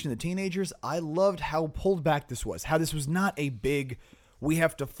representation of the teenagers. I loved how pulled back this was. How this was not a big, we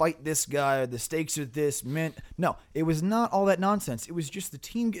have to fight this guy, the stakes are this, meant. No, it was not all that nonsense. It was just the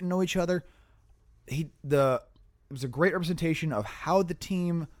team getting to know each other. It was a great representation of how the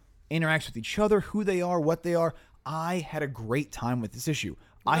team interacts with each other, who they are, what they are. I had a great time with this issue.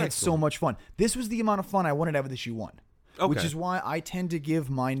 I had so much fun. This was the amount of fun I wanted to have with issue 1. Which is why I tend to give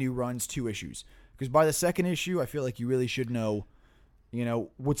my new runs 2 issues. Because by the 2nd issue, I feel like you really should know,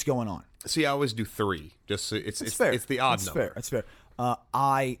 what's going on. See, I always do 3. Just so it's fair. It's the odd number. That's fair.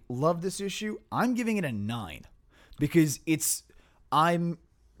 I love this issue. I'm giving it a 9 because I'm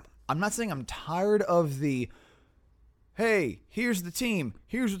not saying I'm tired of the, hey, here's the team,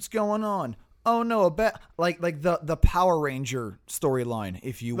 here's what's going on. Oh no, like the Power Ranger storyline,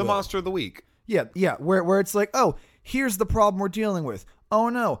 if you will. The Monster of the Week. Yeah, where it's like, oh, here's the problem we're dealing with. Oh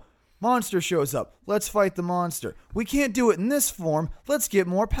no, monster shows up. Let's fight the monster. We can't do it in this form. Let's get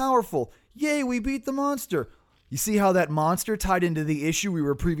more powerful. Yay, we beat the monster. You see how that monster tied into the issue we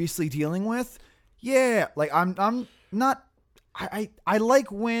were previously dealing with? Yeah, like I'm not. I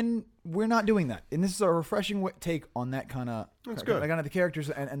like when we're not doing that, and this is a refreshing take on that kind of. That's good. Like kind of the characters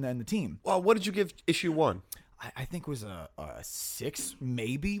and then the team. Well, what did you give issue 1? I think was a 6,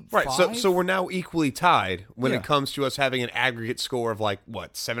 maybe Right. 5. So we're now equally tied when Yeah. it comes to us having an aggregate score of like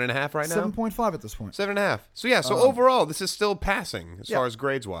what 7.5 right now. 7.5 at this point. 7.5. So yeah. So overall, this is still passing as yeah. far as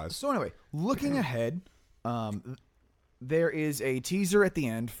grades wise. So anyway, looking ahead, there is a teaser at the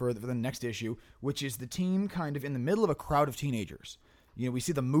end for the next issue, which is the team kind of in the middle of a crowd of teenagers. You know, we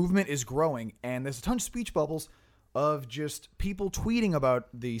see the movement is growing, and there's a ton of speech bubbles of just people tweeting about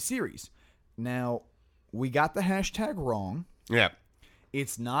the series. Now, we got the hashtag wrong. Yeah.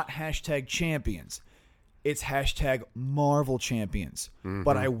 It's not hashtag champions. It's hashtag Marvel champions.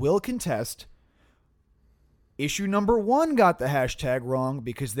 But I will contest, issue number 1 got the hashtag wrong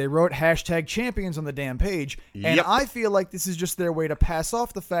because they wrote hashtag champions on the damn page. And Yep. I feel like this is just their way to pass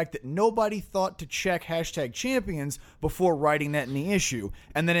off the fact that nobody thought to check hashtag champions before writing that in the issue.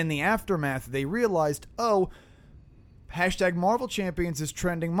 And then in the aftermath, they realized, oh, hashtag Marvel champions is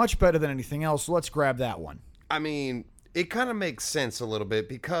trending much better than anything else. So let's grab that one. I mean, it kind of makes sense a little bit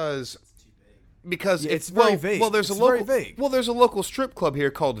because It's very vague. Well, there's It's a local very vague. well, there's a local strip club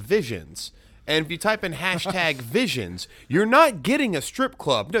here called Visions. And if you type in hashtag Visions, you're not getting a strip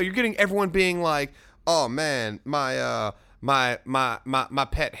club. No, you're getting everyone being like, "Oh man, my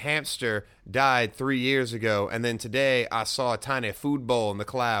pet hamster died 3 years ago, and then today I saw a tiny food bowl in the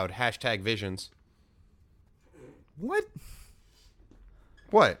cloud." Hashtag Visions. What?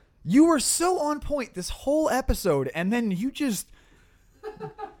 What? You were so on point this whole episode, and then you just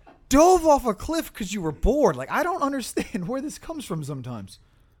dove off a cliff because you were bored. Like, I don't understand where this comes from sometimes.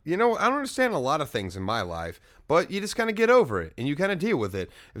 You know, I don't understand a lot of things in my life, but you just kind of get over it, and you kind of deal with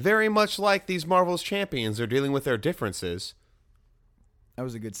it. Very much like these Marvel's champions are dealing with their differences. That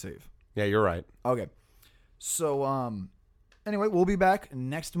was a good save. Yeah, you're right. Okay. So, anyway, we'll be back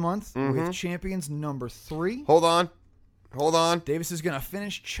next month with Champions number 3. Hold on. Davis is going to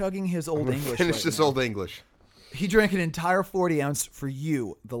finish chugging his old English Finish right this now. old English. He drank an entire 40 ounce for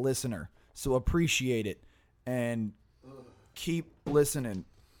you, the listener. So appreciate it and keep listening.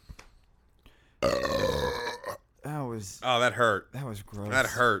 That was Oh, that hurt. gross. That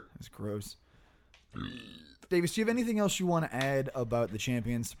hurt. That was gross. Davis, do you have anything else you want to add about the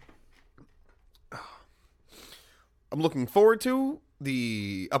champions? I'm looking forward to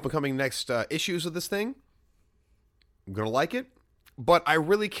the up-and-coming next issues of this thing. I'm going to like it. But I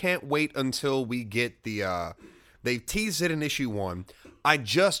really can't wait until we get the... they teased it in issue 1. I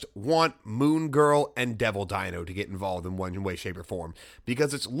just want Moon Girl and Devil Dino to get involved in one way, shape, or form.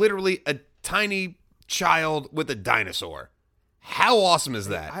 Because it's literally a tiny child with a dinosaur. How awesome is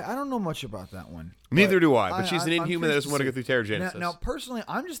that? I don't know much about that one. Neither do I, but she's an I'm Inhuman that curious doesn't want to go through Terrigenesis. Now, personally,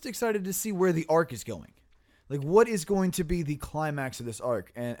 I'm just excited to see where the arc is going. Like, what is going to be the climax of this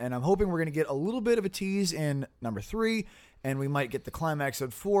arc? And I'm hoping we're going to get a little bit of a tease in number 3, and we might get the climax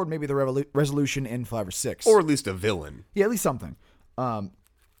of 4, maybe the resolution in 5 or 6. Or at least a villain. Yeah, at least something.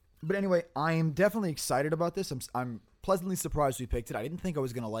 But anyway, I am definitely excited about this. I'm pleasantly surprised we picked it. I didn't think I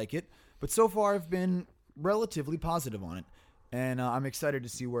was going to like it, but so far I've been relatively positive on it, and I'm excited to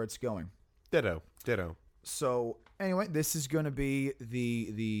see where it's going. Ditto. So anyway, this is going to be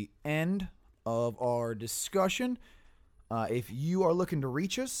the end of our discussion. If you are looking to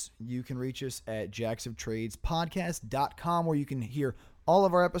reach us, you can reach us at jacksoftradespodcast.com, where you can hear all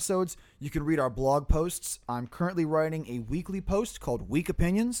of our episodes. You can read our blog posts. I'm currently writing a weekly post called Weak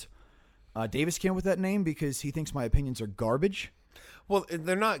Opinions. Davis came with that name because he thinks my opinions are garbage. Well,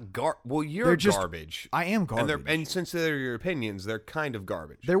 they're not Well, you're They're just garbage. I am garbage. And since they're your opinions, they're kind of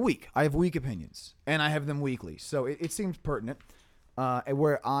garbage. They're weak. I have weak opinions, and I have them weekly. So it seems pertinent.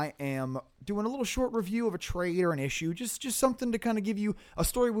 Where I am doing a little short review of a trade or an issue, just something to kind of give you a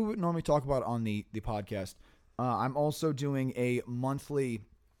story we wouldn't normally talk about on the podcast. I'm also doing a monthly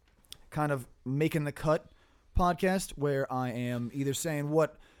kind of making the cut podcast where I am either saying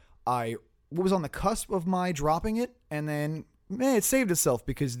what was on the cusp of my dropping it, and then it saved itself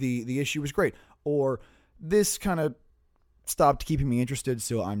because the issue was great, or this kind of stopped keeping me interested,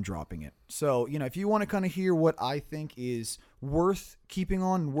 so I'm dropping it. So, if you want to kind of hear what I think is worth keeping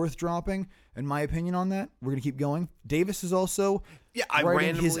on, worth dropping, and my opinion on that, we're going to keep going. Davis is also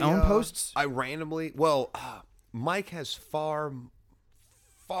writing his own posts. Mike has far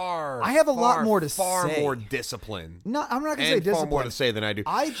I have a lot more to say. more discipline. No, I'm not going to say And discipline. far more to say than I do.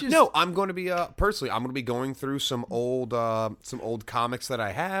 I'm going to be personally. I'm going to be going through some old comics that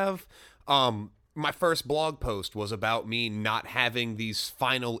I have. My first blog post was about me not having these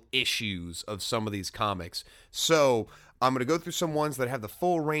final issues of some of these comics. So I'm going to go through some ones that have the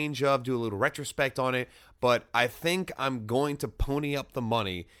full range of, do a little retrospect on it. But I think I'm going to pony up the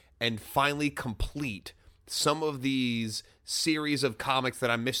money and finally complete some of these series of comics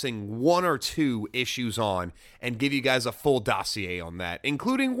that I'm missing 1 or 2 issues on and give you guys a full dossier on that,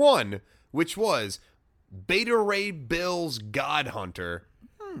 including one, which was Beta Ray Bill's God Hunter,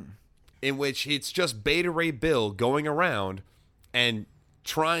 in which it's just Beta Ray Bill going around and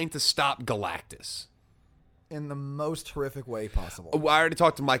trying to stop Galactus. In the most horrific way possible. I already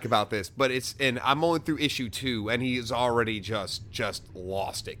talked to Mike about this, but I'm only through issue 2, and he has already just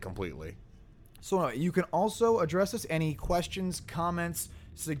lost it completely. So you can also address us any questions, comments,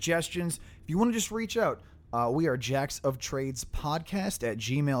 suggestions. If you want to just reach out, we are Jacks of Trades Podcast at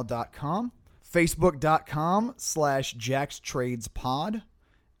gmail.com, facebook.com/JacksTradesPod,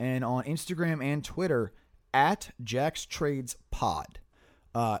 and on Instagram and Twitter at JacksTradesPod.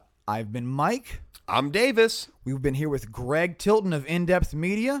 I've been Mike. I'm Davis. We've been here with Greg Tilton of In-Depth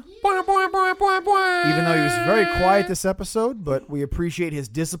Media. Boing, boing, boing, boing, boing. Even though he was very quiet this episode, but we appreciate his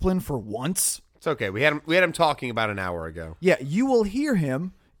discipline for once. It's okay. We had him talking about an hour ago. Yeah, you will hear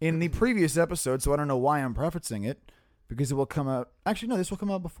him in the previous episode, so I don't know why I'm prefacing it, because it will come out. Actually, no, this will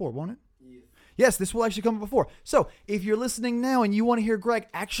come out before, won't it? Yes, this will actually come before. So, if you're listening now and you want to hear Greg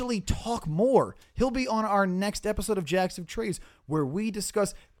actually talk more, he'll be on our next episode of Jacks of Trades, where we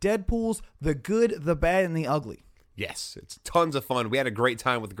discuss Deadpool's The Good, the Bad, and the Ugly. Yes, it's tons of fun. We had a great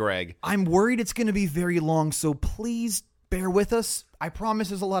time with Greg. I'm worried it's going to be very long, so please bear with us. I promise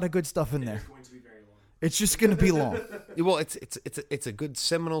there's a lot of good stuff in there. It's going to be very long. It's just going to be long. Well, it's a good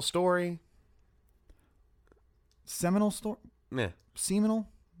seminal story. Seminal story? Yeah. Seminal?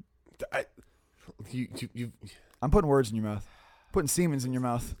 You I'm putting words in your mouth. Putting Siemens in your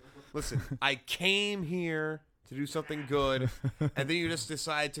mouth. listen. I came here to do something good, and then you just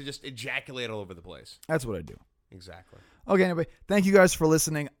decide to just ejaculate all over the place. That's what I do. Exactly. Okay, anyway, thank you guys for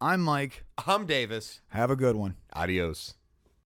listening. I'm Mike. I'm Davis. Have a good one. Adios.